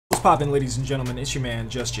poppin', ladies and gentlemen? It's your man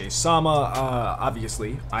JustJaySama.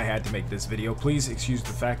 Obviously I had to make this video. Please excuse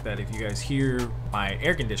the fact that if you guys hear my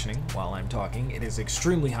air conditioning while I'm talking, it is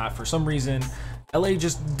extremely hot. For some reason LA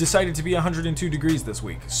just decided to be 102 degrees this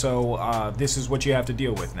week, so this is what you have to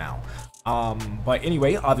deal with now. But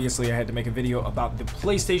anyway, obviously I had to make a video about the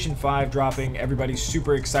PlayStation 5 dropping. Everybody's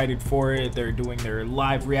super excited for it. They're doing their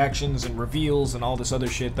live reactions and reveals and all this other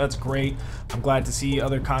shit. That's great. I'm glad to see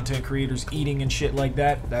other content creators eating and shit like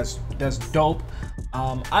that. That's dope.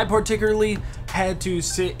 I particularly had to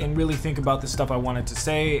sit and really think about the stuff I wanted to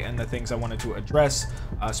say and the things I wanted to address,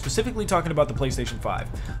 specifically talking about the PlayStation 5.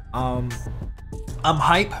 I'm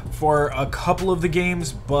hype for a couple of the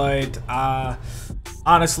games, but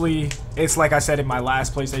honestly, it's like I said in my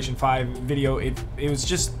last PlayStation 5 video, it was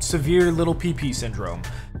just severe little PP syndrome.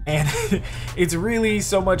 And it's really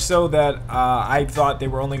so much so that I thought they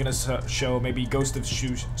were only going to show maybe Ghost of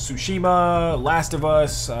Tsushima, Last of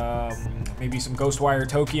Us, maybe some Ghostwire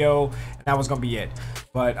Tokyo, and that was going to be it.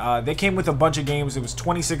 But they came with a bunch of games. It was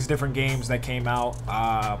 26 different games that came out.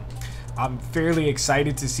 I'm fairly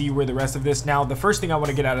excited to see where the rest of this. Now, the first thing I want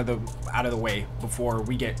to get out of the way before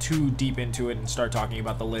we get too deep into it and start talking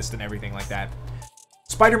about the list and everything like that.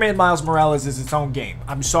 Spider-Man Miles Morales is its own game.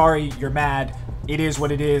 I'm sorry, you're mad. It is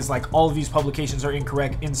what it is. Like, all of these publications are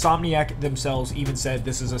incorrect. Insomniac themselves even said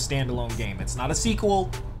this is a standalone game. It's not a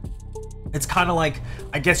sequel. It's kind of like,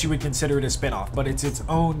 I guess you would consider it a spin-off, but it's its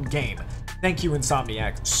own game. Thank you,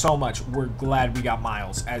 Insomniac, so much. We're glad we got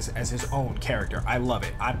Miles as his own character. I love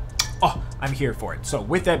it. I'm here for it. So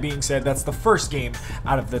with that being said, that's the first game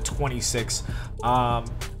out of the 26.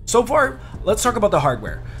 So far, let's talk about the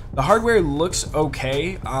hardware. The hardware looks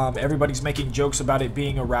okay. Everybody's making jokes about it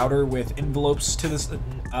being a router with envelopes to this,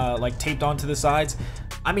 like taped onto the sides.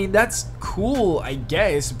 I mean, that's cool, I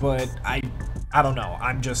guess, but I don't know.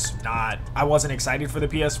 I wasn't excited for the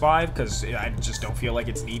PS5 because I just don't feel like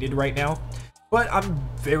it's needed right now. But I'm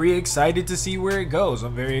very excited to see where it goes.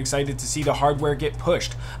 I'm very excited to see the hardware get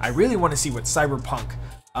pushed. I really want to see what Cyberpunk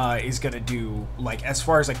is going to do, like, as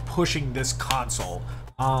far as like pushing this console.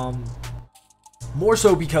 More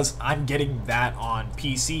so because I'm getting that on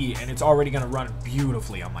PC and it's already going to run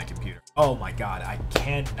beautifully on my computer. Oh my god, I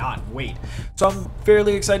cannot wait. So I'm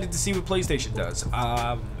fairly excited to see what PlayStation does.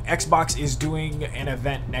 Xbox is doing an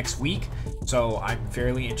event next week, so I'm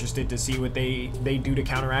fairly interested to see what they do to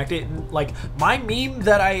counteract it. And like my meme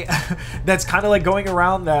that that's kind of like going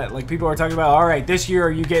around, that like people are talking about, all right, this year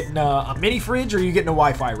are you getting a mini fridge or are you getting a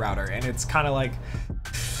Wi-Fi router? And it's kind of like,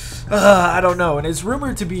 I don't know, and it's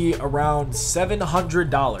rumored to be around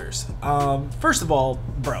 $700. First of all,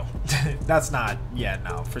 bro, that's not, yeah,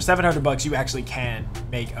 no. For 700 bucks, you actually can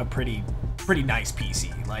make a pretty nice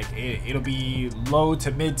PC. Like, it'll be low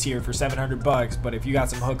to mid tier for 700 bucks, but if you got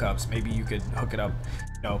some hookups, maybe you could hook it up.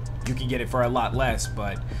 You know, you can get it for a lot less,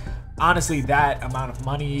 but honestly, that amount of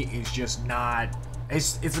money is just not.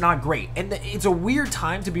 It's not great, and it's a weird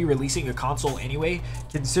time to be releasing a console anyway,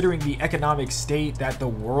 considering the economic state that the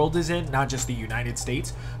world is in, not just the United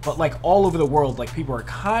States, but like all over the world. Like, people are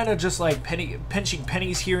kind of just like pinching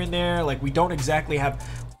pennies here and there. Like, we don't exactly have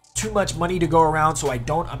too much money to go around, so I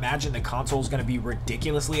don't imagine the console is going to be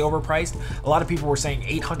ridiculously overpriced. A lot of people were saying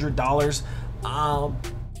 $800.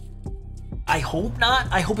 I hope not.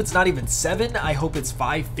 I hope it's not even $700. I hope it's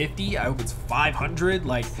 $550. I hope it's $500.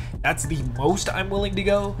 Like, that's the most I'm willing to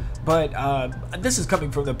go. But this is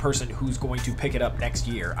coming from the person who's going to pick it up next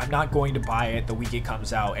year. I'm not going to buy it the week it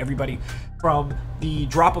comes out. Everybody, from the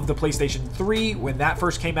drop of the PlayStation 3 when that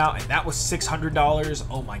first came out, and that was $600.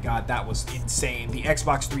 Oh my god, that was insane. The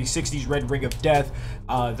Xbox 360's Red Ring of Death,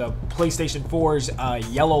 the PlayStation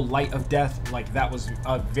 4's Yellow Light of Death, like, that was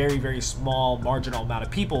a very, very small marginal amount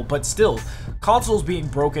of people, but still, consoles being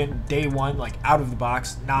broken day one, like out of the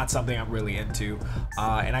box, not something I'm really into,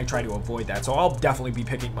 and I try to avoid that. So I'll definitely be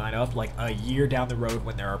picking mine up like a year down the road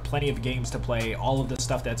when there are plenty of games to play. All of the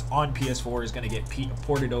stuff that's on PS4 is going to get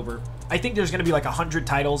ported over. I think there's going to be like 100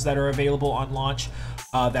 titles that are available on launch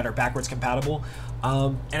that are backwards compatible.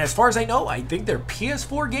 And as far as I know, I think they're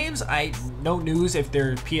PS4 games. No news if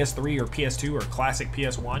they're PS3 or PS2 or classic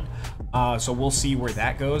PS1. So we'll see where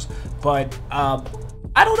that goes. But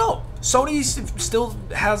I don't know. Sony still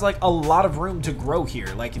has like a lot of room to grow here.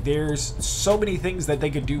 Like, there's so many things that they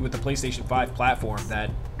could do with the PlayStation 5 platform that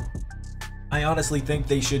I honestly think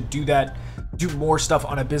they should do more stuff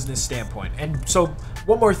on a business standpoint. And so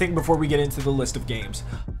one more thing before we get into the list of games.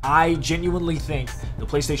 I genuinely think the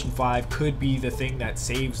PlayStation 5 could be the thing that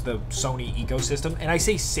saves the Sony ecosystem. And I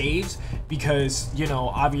say saves because, you know,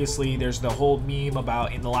 obviously there's the whole meme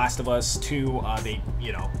about in The Last of Us 2, they,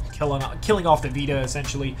 you know, killing off the Vita,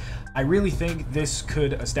 essentially. I really think this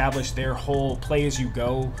could establish their whole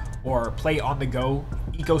play-as-you-go or play-on-the-go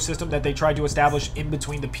ecosystem that they tried to establish in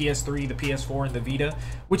between the PS3, the PS4, and the Vita,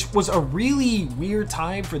 which was a really weird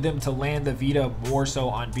time for them to land the Vita more so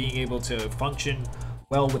on being able to function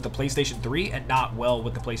well with the PlayStation 3 and not well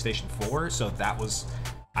with the PlayStation 4. So that was,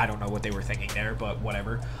 I don't know what they were thinking there, but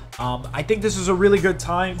whatever. I think this is a really good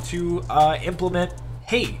time to implement,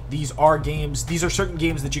 hey, these are certain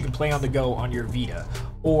games that you can play on the go on your Vita,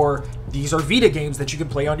 or these are Vita games that you can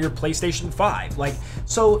play on your PlayStation 5. Like,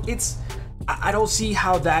 so I don't see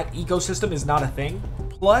how that ecosystem is not a thing.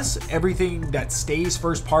 Plus, everything that stays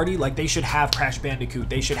first party, like they should have Crash Bandicoot,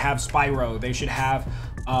 they should have Spyro, they should have,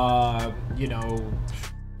 you know,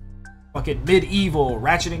 fucking Medieval,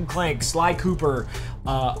 Ratchet and Clank, Sly Cooper,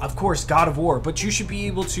 of course God of War. But you should be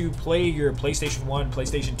able to play your PlayStation 1,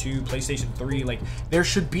 PlayStation 2, PlayStation 3. Like, there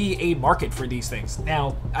should be a market for these things.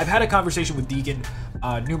 Now, I've had a conversation with Deacon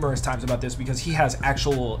numerous times about this because he has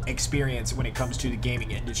actual experience when it comes to the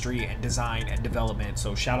gaming industry and design and development.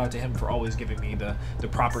 So shout out to him for always giving me the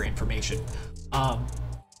proper information.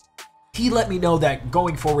 He let me know that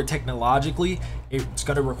going forward technologically, it's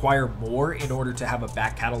going to require more in order to have a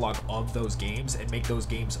back catalog of those games and make those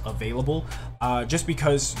games available, just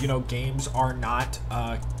because, you know, games are not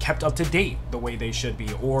kept up to date the way they should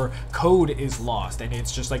be, or code is lost, and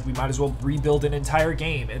it's just like we might as well rebuild an entire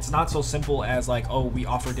game. It's not so simple as like, oh, we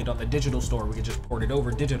offered it on the digital store, we could just port it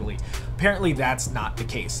over digitally. Apparently that's not the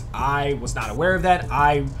case. I was not aware of that.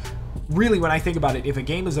 Really, when I think about it, if a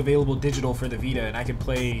game is available digital for the Vita and I can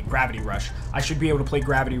play Gravity Rush, I should be able to play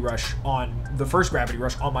Gravity Rush on the first Gravity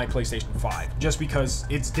Rush on my PlayStation 5. Just because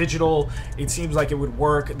it's digital, it seems like it would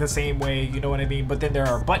work the same way, you know what I mean? But then there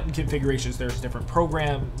are button configurations, there's different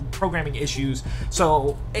programming issues.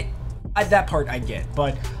 So that part I get,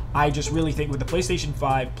 but I just really think with the PlayStation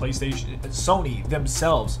 5, Sony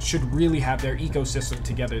themselves should really have their ecosystem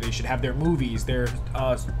together. They should have their movies, their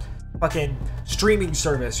fucking streaming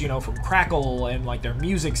service, you know, from Crackle, and like their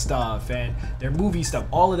music stuff and their movie stuff.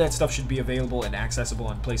 All of that stuff should be available and accessible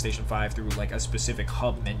on PlayStation 5 through like a specific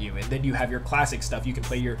hub menu. And then you have your classic stuff. You can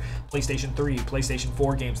play your PlayStation 3, PlayStation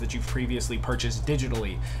 4 games that you've previously purchased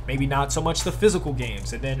digitally. Maybe not so much the physical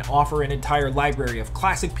games, and then offer an entire library of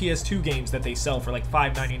classic PS2 games that they sell for like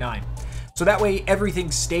 $5.99. So that way everything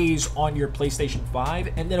stays on your PlayStation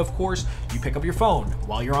 5, and then of course you pick up your phone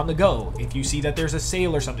while you're on the go. If you see that there's a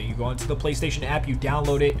sale or something, you go into the PlayStation app, you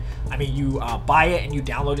download it. I mean, you buy it and you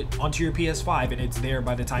download it onto your PS5, and it's there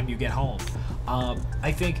by the time you get home.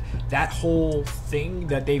 I think that whole thing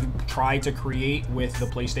that they've tried to create with the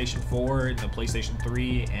PlayStation 4 and the PlayStation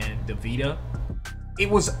 3 and the Vita, it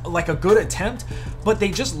was like a good attempt, but they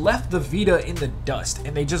just left the Vita in the dust,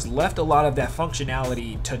 and they just left a lot of that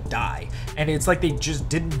functionality to die. And it's like they just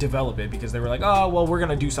didn't develop it because they were like, oh, well, we're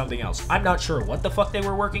gonna do something else. I'm not sure what the fuck they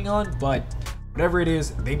were working on, but whatever it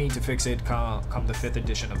is, they need to fix it come the 5th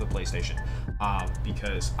edition of the PlayStation.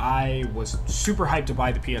 Because I was super hyped to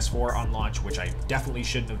buy the PS4 on launch, which I definitely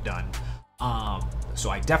shouldn't have done. So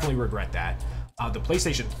I definitely regret that. The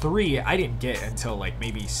PlayStation 3 I didn't get until like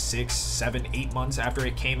maybe 6, 7, 8 months after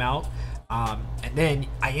it came out. And then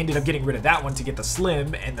I ended up getting rid of that one to get the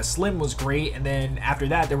Slim, and the Slim was great. And then after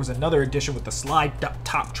that, there was another edition with the slide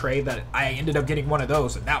top tray that I ended up getting one of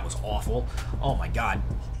those, and that was awful. Oh my god.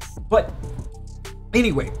 But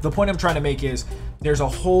anyway, the point I'm trying to make is there's a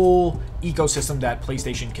whole ecosystem that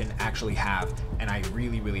PlayStation can actually have, and I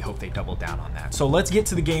really, really hope they double down on that. So let's get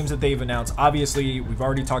to the games that they've announced. Obviously, we've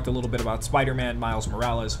already talked a little bit about Spider-Man Miles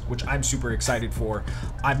Morales, which I'm super excited for.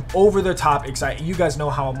 I'm over the top excited. You guys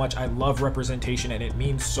know how much I love representation, and it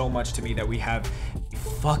means so much to me that we have a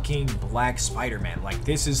fucking black Spider-Man. Like,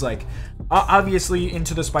 this is like, obviously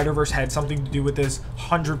Into the Spider-Verse had something to do with this,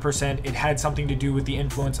 100%. It had something to do with the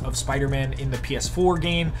influence of Spider-Man in the PS4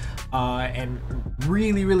 game, and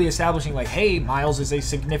really, really establishing like, hey, Miles is a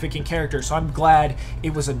significant character. So I'm glad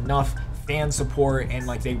it was enough fan support, and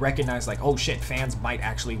like they recognize like, oh shit, fans might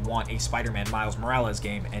actually want a Spider-Man Miles Morales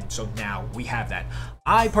game, and so now we have that.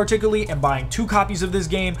 I particularly am buying 2 copies of this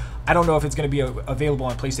game. I don't know if it's going to be available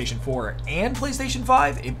on PlayStation 4 and PlayStation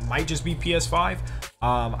 5. It might just be PS5.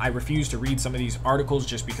 I refuse to read some of these articles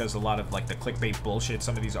just because a lot of like the clickbait bullshit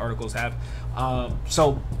some of these articles have.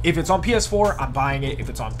 So if it's on PS4, I'm buying it. If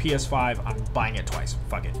it's on PS5, I'm buying it twice.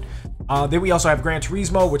 Fuck it. Then we also have Gran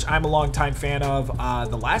Turismo, which I'm a longtime fan of.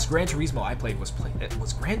 The last Gran Turismo I played was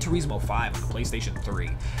Gran Turismo 5 on the PlayStation 3,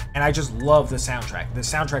 and I just love the soundtrack. The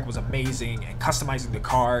soundtrack was amazing, and customizing the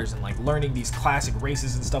cars and like learning these classic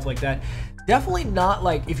races and stuff like that. Definitely not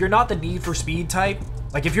like, if you're not the Need for Speed type,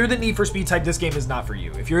 like if you're the Need for Speed type, this game is not for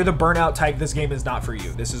you. If you're the Burnout type, this game is not for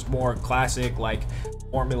you. This is more classic, like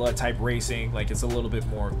formula type racing. Like it's a little bit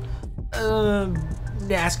more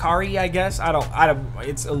NASCAR-y, I guess. I don't,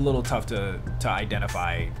 it's a little tough to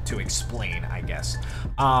identify, to explain, I guess.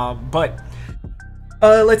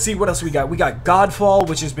 Let's see what else we got. We got Godfall,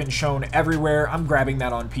 which has been shown everywhere. I'm grabbing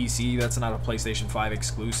that on PC. That's not a PlayStation 5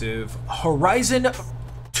 exclusive. Horizon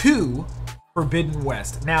 2 Forbidden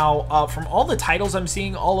West. Now, from all the titles I'm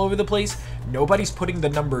seeing all over the place, nobody's putting the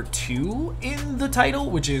number 2 in the title,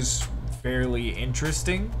 which is fairly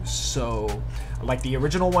interesting. So, like, the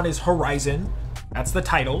original one is Horizon. That's the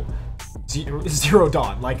title. Zero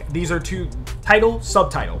Dawn. Like, these are two, title,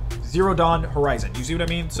 subtitle. Zero Dawn, Horizon. You see what I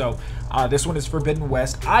mean? So, this one is Forbidden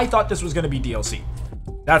West. I thought this was going to be DLC.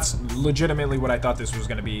 That's legitimately what I thought this was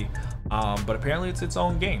going to be. But apparently it's its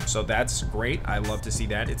own game, so that's great. I love to see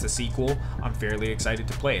that. It's a sequel. I'm fairly excited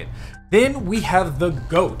to play it. Then we have the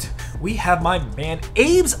GOAT. We have my man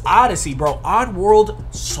Abe's Odyssey, bro. Oddworld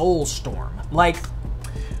Soulstorm. Like,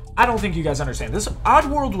 I don't think you guys understand. This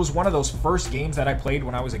Oddworld was one of those first games that I played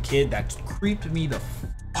when I was a kid that creeped me the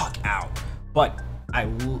fuck out. But I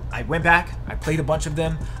went back, I played a bunch of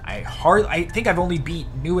them. I think I've only beat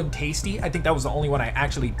New and Tasty. I think that was the only one I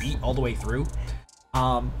actually beat all the way through.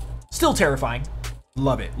 Still terrifying.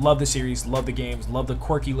 Love it. Love the series, love the games, love the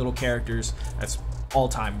quirky little characters. That's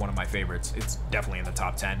all-time one of my favorites. It's definitely in the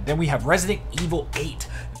top 10. Then we have Resident Evil 8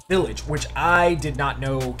 Village, which I did not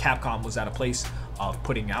know Capcom was at a place of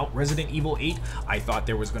putting out Resident Evil 8. I thought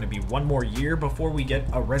there was going to be one more year before we get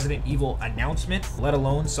a Resident Evil announcement, let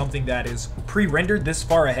alone something that is pre-rendered this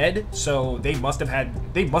far ahead. So they must have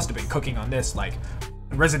been cooking on this like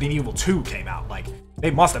Resident Evil 2 came out. Like,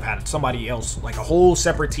 they must have had somebody else, like a whole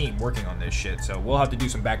separate team working on this shit. So we'll have to do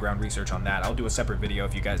some background research on that. I'll do a separate video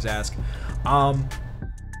if you guys ask.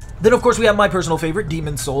 Then, of course, we have my personal favorite,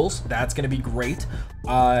 Demon's Souls. That's going to be great.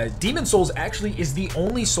 Demon's Souls actually is the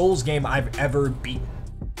only Souls game I've ever beaten.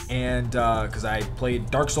 And because I played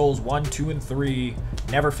Dark Souls 1, 2, and 3,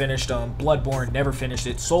 never finished them. Bloodborne, never finished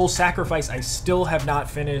it. Soul Sacrifice, I still have not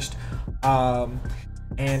finished.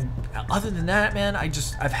 And other than that, man,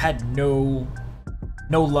 I've had no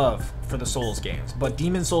love for the Souls games. But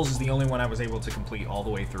Demon's Souls is the only one I was able to complete all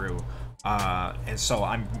the way through. And so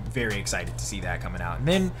I'm very excited to see that coming out. And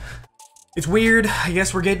then it's weird, I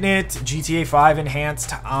guess we're getting it. GTA 5 enhanced.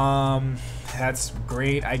 That's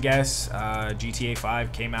great, I guess. GTA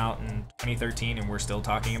 5 came out in 2013 and we're still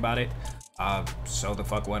talking about it. So the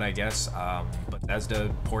fuck what, I guess.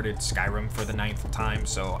 Bethesda ported Skyrim for the 9th time,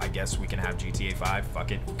 so I guess we can have GTA 5.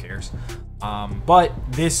 Fuck it, who cares? But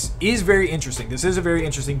this is very interesting. This is a very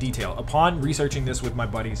interesting detail. Upon researching this with my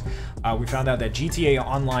buddies, we found out that GTA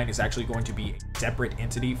Online is actually going to be a separate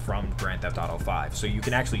entity from Grand Theft Auto 5. So you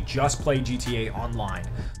can actually just play GTA Online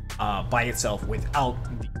by itself without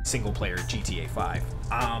the single-player GTA 5.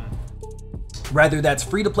 Whether that's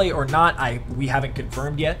free to play or not, we haven't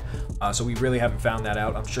confirmed yet, so we really haven't found that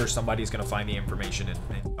out. I'm sure somebody's going to find the information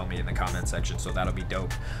and tell me in the comment section, so that'll be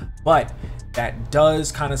dope. But that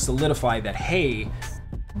does kind of solidify that, hey,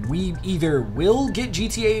 we either will get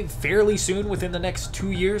GTA fairly soon within the next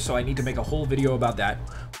 2 years, so I need to make a whole video about that.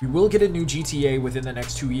 We will get a new GTA within the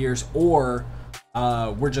next 2 years, or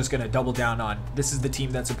we're just going to double down on this is the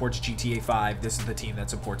team that supports GTA 5, this is the team that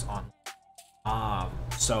supports online.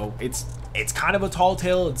 So it's kind of a tall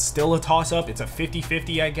tale. It's still a toss-up. It's a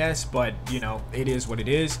 50-50, I guess, but you know, it is what it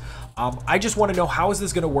is. I just want to know, how is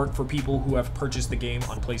this going to work for people who have purchased the game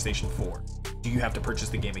on PlayStation 4? Do you have to purchase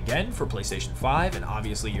the game again for PlayStation 5? And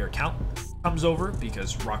obviously your account comes over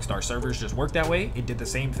because Rockstar servers just work that way. It did the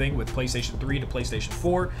same thing with PlayStation 3 to PlayStation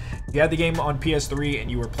 4. If you had the game on PS3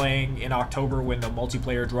 and you were playing in October when the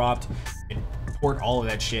multiplayer dropped, and port all of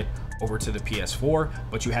that shit over to the PS4,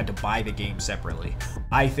 but you had to buy the game separately.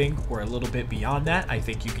 I think we're a little bit beyond that. I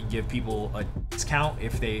think you can give people a discount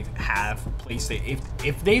if they have PlayStation,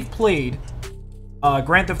 if they've played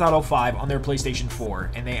Grand Theft Auto 5 on their PlayStation 4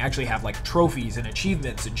 and they actually have like trophies and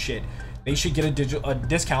achievements and shit, they should get a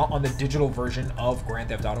discount on the digital version of Grand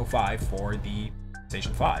Theft Auto 5 for the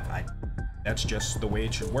PlayStation 5. That's just the way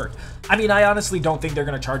it should work. I mean, I honestly don't think they're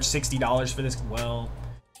gonna charge $60 for this. Well,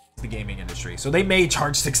 the gaming industry, so they may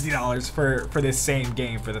charge $60 for this same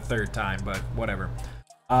game for the third time, but whatever.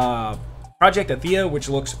 Project Athea, which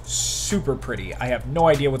looks super pretty. I have no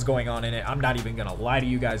idea what's going on in it. I'm not even gonna lie to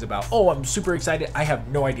you guys about, oh, I'm super excited. I have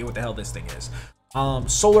no idea what the hell this thing is.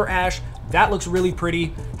 Solar Ash, that looks really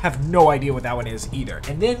pretty. Have no idea what that one is either.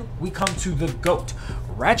 And then we come to the GOAT,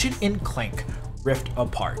 Ratchet and Clank Rift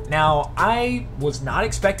Apart. Now, I was not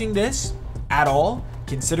expecting this at all,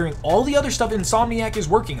 considering all the other stuff Insomniac is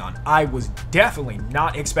working on. I was definitely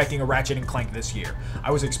not expecting a Ratchet and Clank this year.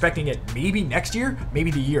 I was expecting it maybe next year,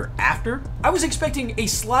 maybe the year after. I was expecting a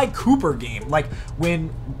Sly Cooper game, like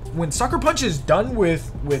when Sucker Punch is done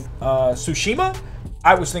with Tsushima.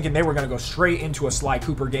 I was thinking they were going to go straight into a Sly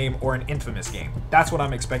Cooper game or an Infamous game. That's what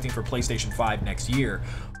I'm expecting for PlayStation 5 next year.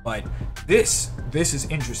 But this is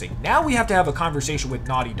interesting. Now we have to have a conversation with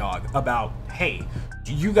Naughty Dog about, hey,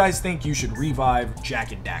 do you guys think you should revive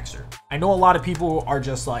Jak and Daxter? I know a lot of people are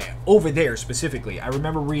just like, over there specifically. I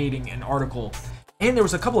remember reading an article, and there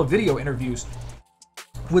was a couple of video interviews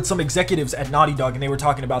with some executives at Naughty Dog, and they were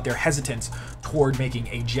talking about their hesitance toward making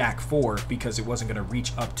a Jak 4 because it wasn't going to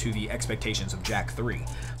reach up to the expectations of Jak 3.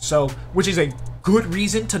 So, which is a good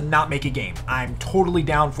reason to not make a game. I'm totally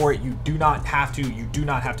down for it. You do not have to. You do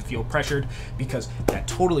not have to feel pressured, because that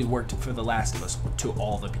totally worked for The Last of Us. To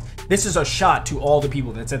all the this is a shot to all the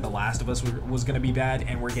people that said The Last of Us was going to be bad,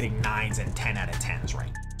 and we're getting 9s and 10 out of 10s right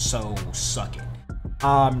now. So suck it.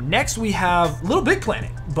 Next we have Little Big Planet,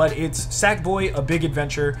 but it's Sackboy: A Big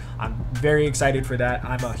Adventure. I'm very excited for that.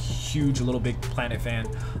 I'm a huge Little Big Planet fan.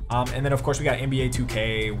 And then of course we got NBA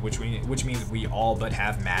 2K, which means we all but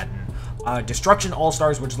have Madden. Destruction All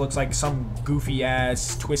Stars, which looks like some goofy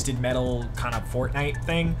ass Twisted Metal kind of Fortnite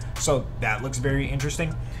thing. So that looks very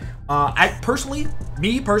interesting.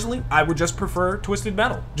 Me personally, I would just prefer Twisted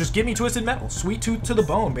Metal. Just give me Twisted Metal. Sweet tooth to the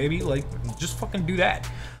bone, baby. Like, just fucking do that.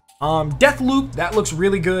 Deathloop, that looks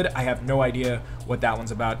really good. I have no idea what that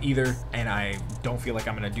one's about either, and I don't feel like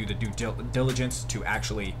I'm gonna do the due diligence to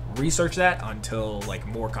actually research that until like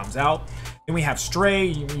more comes out. Then we have Stray.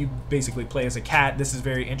 You basically play as a cat. This is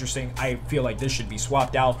very interesting. I feel like this should be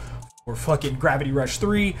swapped out for fucking Gravity Rush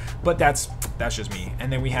 3, but that's just me.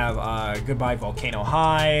 And then we have Goodbye Volcano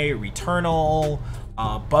High, Returnal,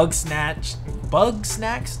 Bug Snacks.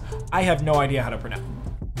 I have no idea how to pronounce.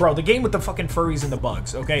 Bro, the game with the fucking furries and the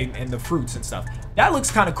bugs, okay, and the fruits and stuff. That looks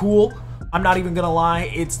kind of cool. I'm not even gonna lie.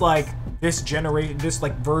 It's like this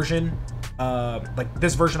version of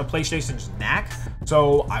PlayStation's Knack.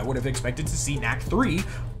 So I would have expected to see Knack 3,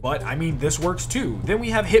 but I mean, this works too. Then we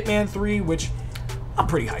have Hitman 3, which I'm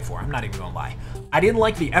pretty hyped for. I'm not even gonna lie. I didn't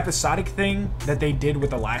like the episodic thing that they did with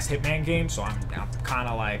the last Hitman game, so I'm kind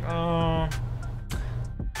of like,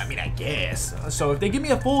 I mean, I guess. So if they give me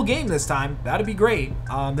a full game this time, that'd be great.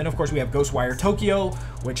 Then of course we have Ghostwire Tokyo,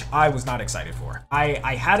 which I was not excited for.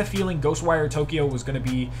 I had a feeling Ghostwire Tokyo was gonna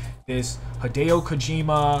be this Hideo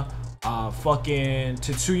Kojima, fucking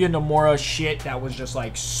Tetsuya Nomura shit that was just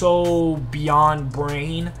like so beyond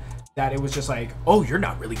brain that it was just like, oh, you're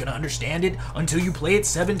not really gonna understand it until you play it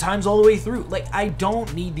 7 times all the way through. Like, I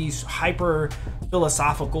don't need these hyper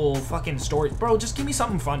philosophical fucking stories. Bro, just give me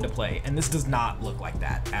something fun to play. And this does not look like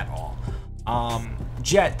that at all.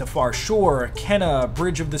 Jet, The Far Shore, Kenna,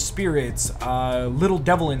 Bridge of the Spirits, Little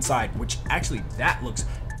Devil Inside, which actually that looks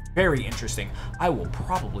very interesting. I will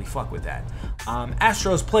probably fuck with that.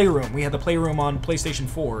 Astro's Playroom. We had the Playroom on PlayStation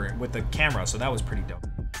 4 with the camera, so that was pretty dope.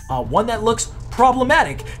 One that looks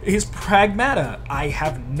problematic is Pragmata. I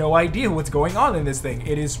have no idea what's going on in this thing.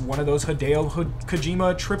 It is one of those Hideo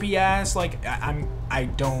Kojima trippy ass, like, I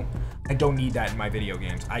don't need that in my video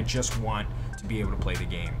games. I just want to be able to play the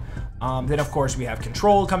game. Then of course we have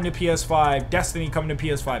Control coming to PS5, Destiny coming to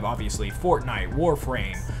PS5, obviously, Fortnite,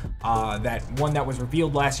 Warframe, that one that was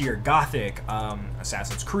revealed last year, Gothic,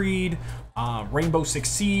 Assassin's Creed, Rainbow Six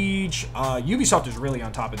Siege. Ubisoft is really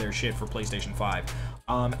on top of their shit for PlayStation 5.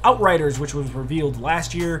 Outriders, which was revealed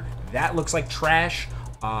last year, that looks like trash.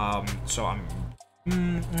 So I'm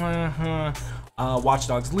Watch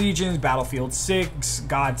Dogs Legions, Battlefield 6,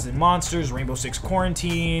 Gods and Monsters, Rainbow Six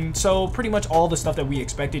Quarantine. So pretty much all the stuff that we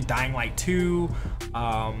expected. Dying Light 2.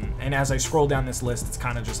 And as I scroll down this list, it's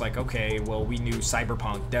kind of just like, okay, well, we knew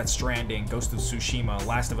Cyberpunk, Death Stranding, Ghost of Tsushima,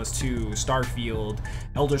 Last of Us 2, Starfield,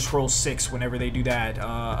 Elder Scrolls 6 whenever they do that,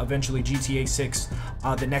 eventually GTA 6,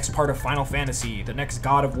 the next part of Final Fantasy, the next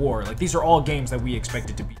God of War. Like, these are all games that we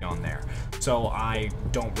expected to be on there. So I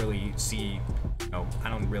don't really see, I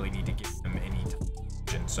don't really need to give them any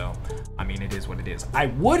attention. So, I mean, it is what it is. I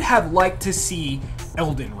would have liked to see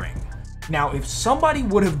Elden Ring. Now, if somebody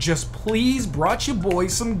would have just please brought your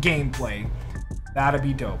boys some gameplay, that'd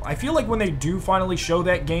be dope. I feel like when they do finally show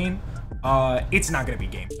that game, it's not gonna be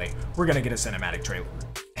gameplay. We're gonna get a cinematic trailer.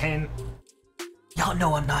 And y'all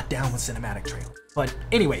know I'm not down with cinematic trailers. But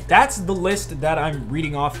anyway, that's the list that I'm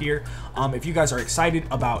reading off here. If you guys are excited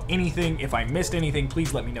about anything, if I missed anything,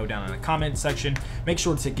 please let me know down in the comment section. Make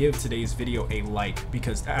sure to give today's video a like,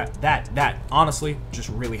 because that honestly just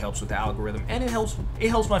really helps with the algorithm, and it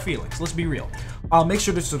helps my feelings. Let's be real. Make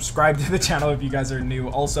sure to subscribe to the channel if you guys are new.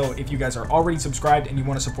 Also, if you guys are already subscribed and you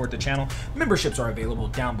want to support the channel, memberships are available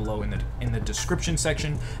down below in the description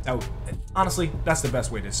section. Honestly, that's the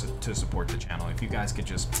best way to support the channel. If you guys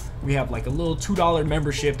could we have like a little $2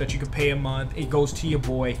 membership that you could pay a month. It goes to your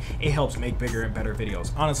boy. It helps make bigger and better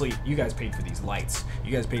videos. Honestly, you guys paid for these lights.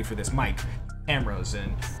 You guys paid for this mic, cameras,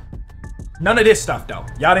 and none of this stuff though.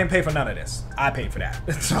 Y'all didn't pay for none of this. I paid for that.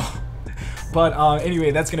 So, but anyway,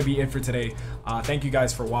 that's gonna be it for today. Thank you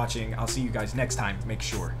guys for watching. I'll see you guys next time. Make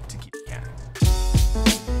sure to keep